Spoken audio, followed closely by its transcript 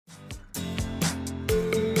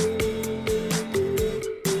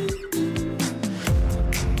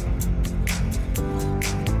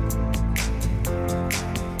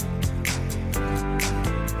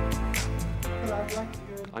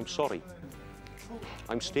sorry.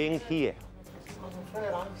 I'm staying here. I'm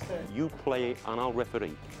afraid I'm staying. You play and I'll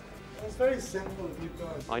referee. It's very simple if you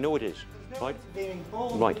guys. I know it is. Right? Being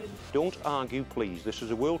bold. Right. Don't argue, please. This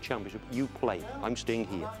is a world championship. You play. I'm staying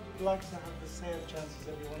here. I would like to have the same chance as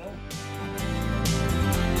everyone else.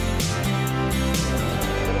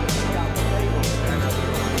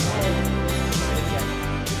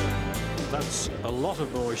 That's a lot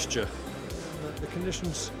of moisture. The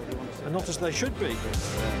conditions are not as they should be.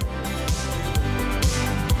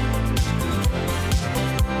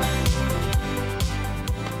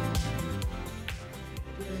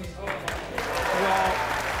 Well,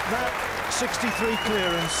 that 63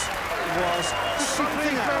 clearance was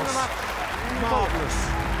something else. Marvellous.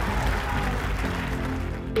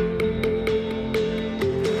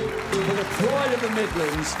 For the pride of the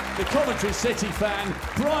Midlands, the Coventry City fan,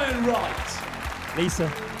 Brian Wright.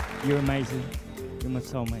 Lisa, you're amazing. You're my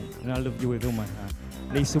soulmate, and I love you with all my heart.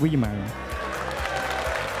 Lisa, will you marry me?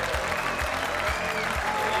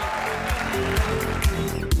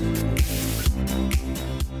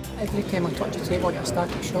 Every time I touch the table, I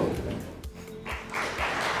start to show.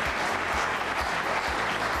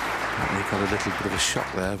 He got a little bit of a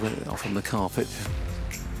shock there, but off on the carpet.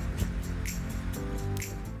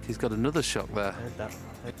 He's got another shock there.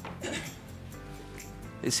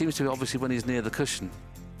 It seems to be obviously when he's near the cushion.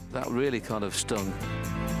 That really kind of stung.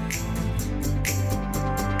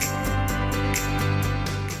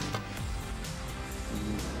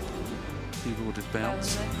 Keyboarded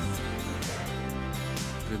bounce.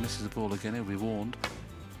 If he misses the ball again, he'll be warned.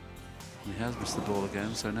 He has missed the ball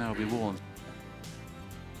again, so now he'll be warned.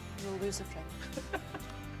 You'll lose a friend.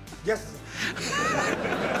 Yes.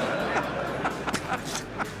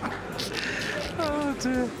 Oh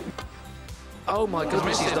dear. Oh my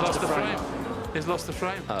goodness, he's lost the frame. He's lost the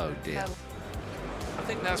frame. Oh dear. I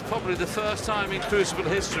think that's probably the first time in Crucible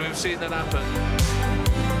history we've seen that happen.